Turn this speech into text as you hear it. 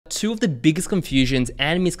two of the biggest confusions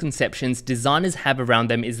and misconceptions designers have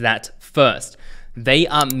around them is that, first, they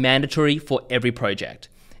are mandatory for every project.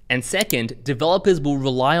 And second, developers will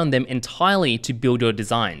rely on them entirely to build your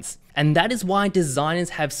designs. And that is why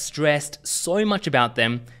designers have stressed so much about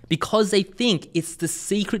them, because they think it's the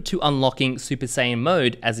secret to unlocking Super Saiyan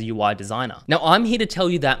mode as a UI designer. Now, I'm here to tell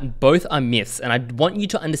you that both are myths, and I want you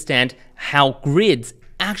to understand how grids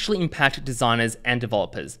actually impact designers and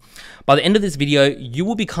developers. By the end of this video, you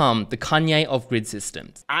will become the Kanye of grid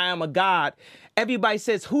systems. I am a god. Everybody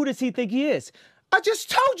says, who does he think he is? I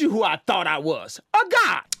just told you who I thought I was, a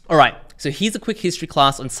god. All right, so here's a quick history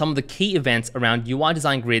class on some of the key events around UI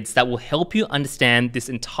design grids that will help you understand this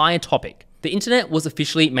entire topic. The internet was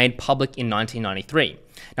officially made public in 1993.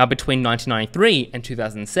 Now, between 1993 and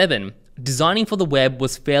 2007, designing for the web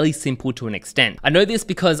was fairly simple to an extent. I know this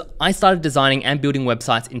because I started designing and building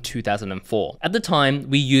websites in 2004. At the time,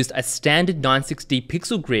 we used a standard 960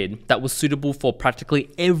 pixel grid that was suitable for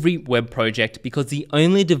practically every web project because the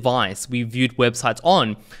only device we viewed websites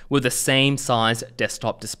on were the same size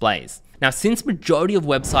desktop displays. Now, since majority of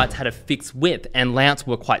websites had a fixed width and layouts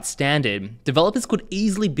were quite standard, developers could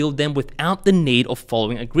easily build them without the need of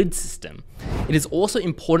following a grid system. It is also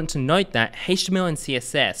important to note that HTML and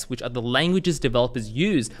CSS, which are the languages developers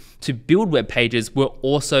use to build web pages, were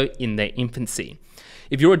also in their infancy.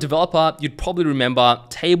 If you're a developer, you'd probably remember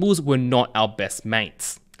tables were not our best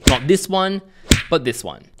mates. Not this one, but this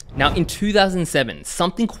one. Now, in 2007,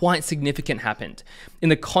 something quite significant happened. In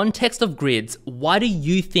the context of grids, why do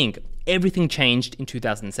you think everything changed in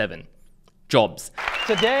 2007? Jobs.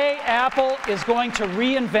 Today, Apple is going to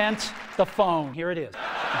reinvent the phone. Here it is.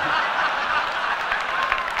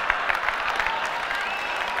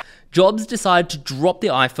 Jobs decided to drop the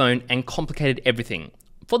iPhone and complicated everything.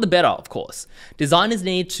 For the better, of course. Designers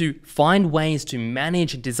needed to find ways to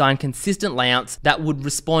manage and design consistent layouts that would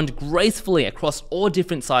respond gracefully across all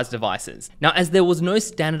different size devices. Now, as there was no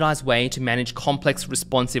standardized way to manage complex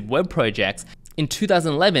responsive web projects, in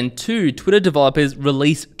 2011, Twitter developers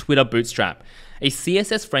released Twitter Bootstrap, a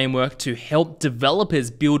CSS framework to help developers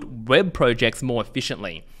build web projects more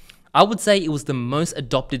efficiently. I would say it was the most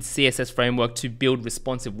adopted CSS framework to build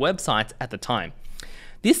responsive websites at the time.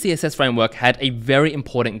 This CSS framework had a very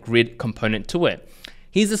important grid component to it.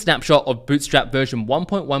 Here's a snapshot of Bootstrap version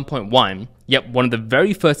 1.1.1, yep, one of the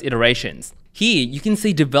very first iterations. Here, you can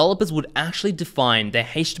see developers would actually define their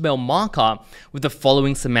HTML markup with the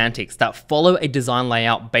following semantics that follow a design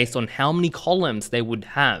layout based on how many columns they would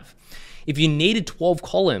have. If you needed 12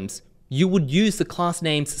 columns, you would use the class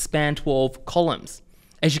names span 12 columns.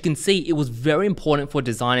 As you can see, it was very important for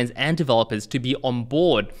designers and developers to be on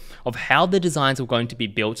board of how the designs were going to be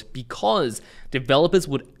built because developers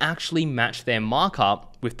would actually match their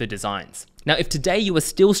markup with the designs. Now, if today you are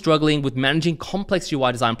still struggling with managing complex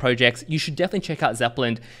UI design projects, you should definitely check out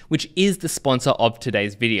Zeplin, which is the sponsor of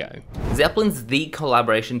today's video. Zeplin's the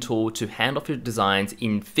collaboration tool to hand off your designs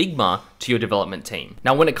in Figma to your development team.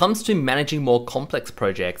 Now, when it comes to managing more complex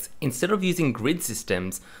projects, instead of using grid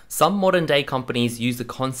systems, some modern day companies use the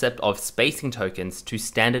concept of spacing tokens to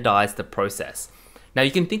standardize the process. Now,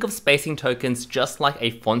 you can think of spacing tokens just like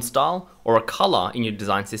a font style or a color in your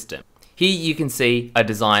design system. Here you can see a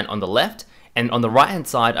design on the left, and on the right hand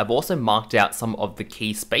side, I've also marked out some of the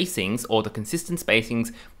key spacings or the consistent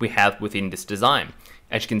spacings we have within this design.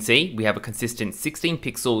 As you can see, we have a consistent 16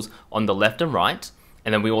 pixels on the left and right,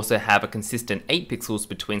 and then we also have a consistent 8 pixels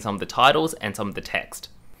between some of the titles and some of the text.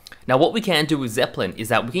 Now, what we can do with Zeplin is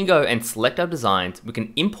that we can go and select our designs, we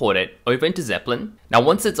can import it over into Zeplin. Now,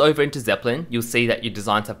 once it's over into Zeplin, you'll see that your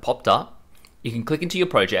designs have popped up. You can click into your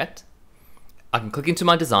project, I can click into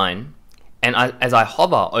my design, and as I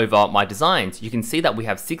hover over my designs, you can see that we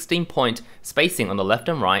have 16-point spacing on the left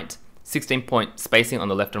and right, 16-point spacing on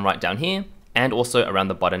the left and right down here, and also around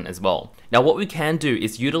the button as well. Now, what we can do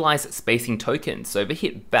is utilize spacing tokens. So if I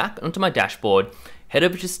hit back onto my dashboard, head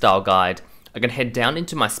over to Style Guide, I can head down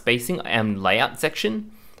into my spacing and layout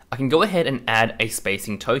section. I can go ahead and add a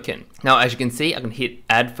spacing token. Now, as you can see, I can hit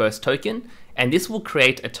Add First Token, and this will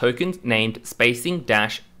create a token named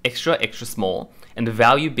spacing-extra extra small, and the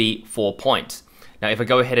value be 4 points. Now, if I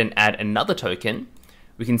go ahead and add another token,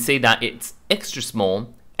 we can see that it's extra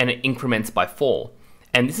small and it increments by 4.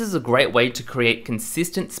 And this is a great way to create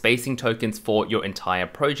consistent spacing tokens for your entire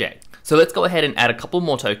project. So let's go ahead and add a couple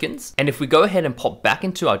more tokens. And if we go ahead and pop back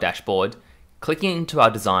into our dashboard, clicking into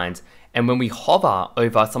our designs, and when we hover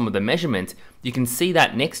over some of the measurements, you can see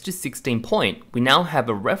that next to 16 point, we now have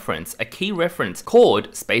a reference, a key reference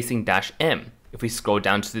called spacing-m. If we scroll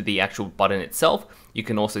down to the actual button itself, you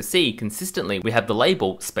can also see consistently we have the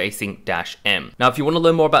label spacing -M. Now, if you want to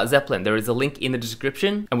learn more about Zeplin, there is a link in the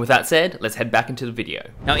description. And with that said, let's head back into the video.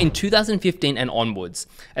 Now, in 2015 and onwards,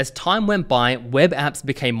 as time went by, web apps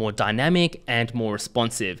became more dynamic and more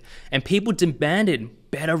responsive, and people demanded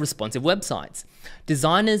better responsive websites.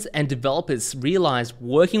 Designers and developers realized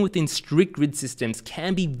working within strict grid systems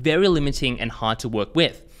can be very limiting and hard to work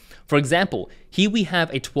with. For example, here we have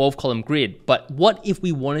a 12-column grid, but what if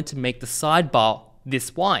we wanted to make the sidebar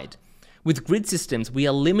this wide? With grid systems, we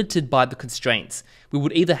are limited by the constraints. We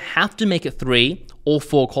would either have to make it 3 or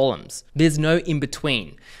 4 columns. There's no in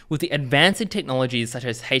between. With the advancing technologies such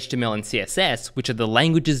as HTML and CSS, which are the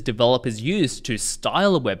languages developers use to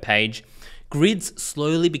style a web page, grids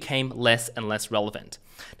slowly became less and less relevant.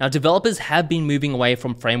 Now, developers have been moving away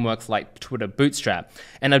from frameworks like Twitter Bootstrap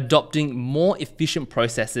and adopting more efficient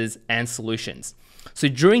processes and solutions. So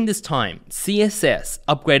during this time, CSS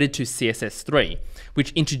upgraded to CSS3,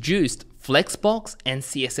 which introduced Flexbox and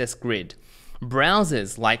CSS Grid.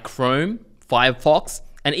 Browsers like Chrome, Firefox,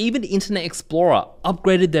 and even Internet Explorer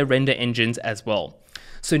upgraded their render engines as well.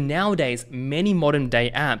 So nowadays, many modern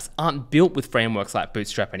day apps aren't built with frameworks like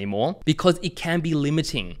Bootstrap anymore because it can be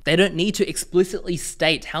limiting. They don't need to explicitly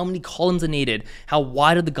state how many columns are needed, how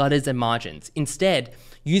wide are the gutters and margins. Instead,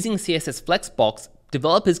 using CSS Flexbox,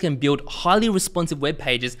 developers can build highly responsive web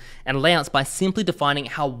pages and layouts by simply defining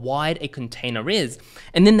how wide a container is,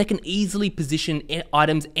 and then they can easily position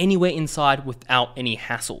items anywhere inside without any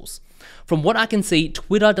hassles. From what I can see,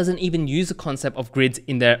 Twitter doesn't even use the concept of grids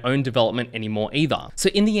in their own development anymore either. So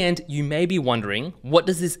in the end, you may be wondering, what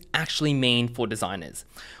does this actually mean for designers?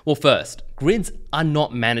 Well, first, grids are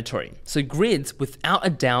not mandatory. So grids, without a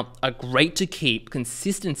doubt, are great to keep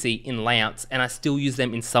consistency in layouts, and I still use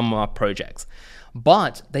them in some of my projects.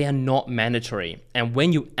 But they are not mandatory. And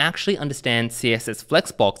when you actually understand CSS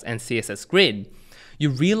Flexbox and CSS Grid, you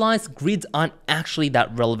realize grids aren't actually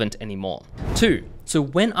that relevant anymore. 2. So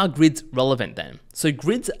when are grids relevant then? So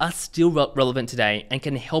grids are still relevant today and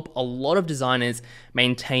can help a lot of designers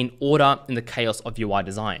maintain order in the chaos of UI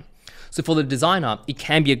design. So for the designer, it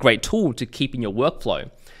can be a great tool to keep in your workflow.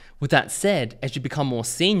 With that said, as you become more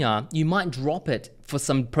senior, you might drop it for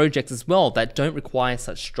some projects as well that don't require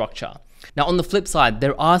such structure. Now, on the flip side,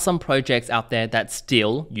 there are some projects out there that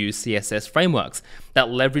still use CSS frameworks that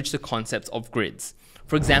leverage the concepts of grids.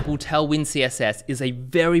 For example, Tailwind CSS is a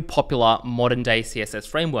very popular modern day CSS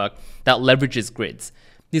framework that leverages grids.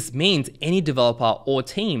 This means any developer or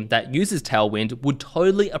team that uses Tailwind would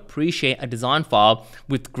totally appreciate a design file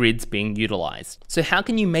with grids being utilized. So how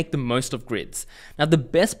can you make the most of grids? Now, the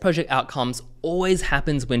best project outcomes always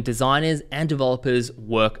happens when designers and developers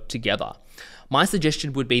work together. My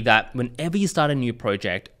suggestion would be that whenever you start a new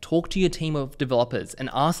project, talk to your team of developers and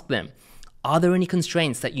ask them, are there any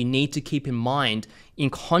constraints that you need to keep in mind in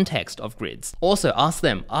context of grids? Also ask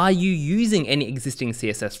them, are you using any existing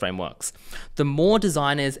CSS frameworks? The more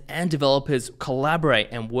designers and developers collaborate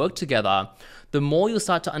and work together, the more you'll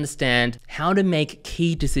start to understand how to make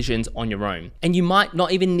key decisions on your own. And you might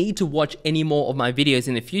not even need to watch any more of my videos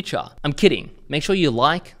in the future. I'm kidding. Make sure you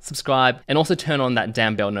like, subscribe, and also turn on that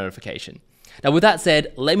damn bell notification. Now, with that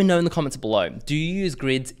said, let me know in the comments below, do you use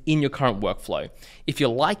grids in your current workflow? If you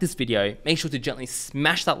like this video, make sure to gently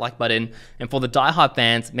smash that like button, and for the die-hard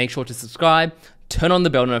fans, make sure to subscribe, turn on the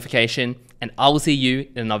bell notification, and I will see you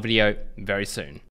in another video very soon.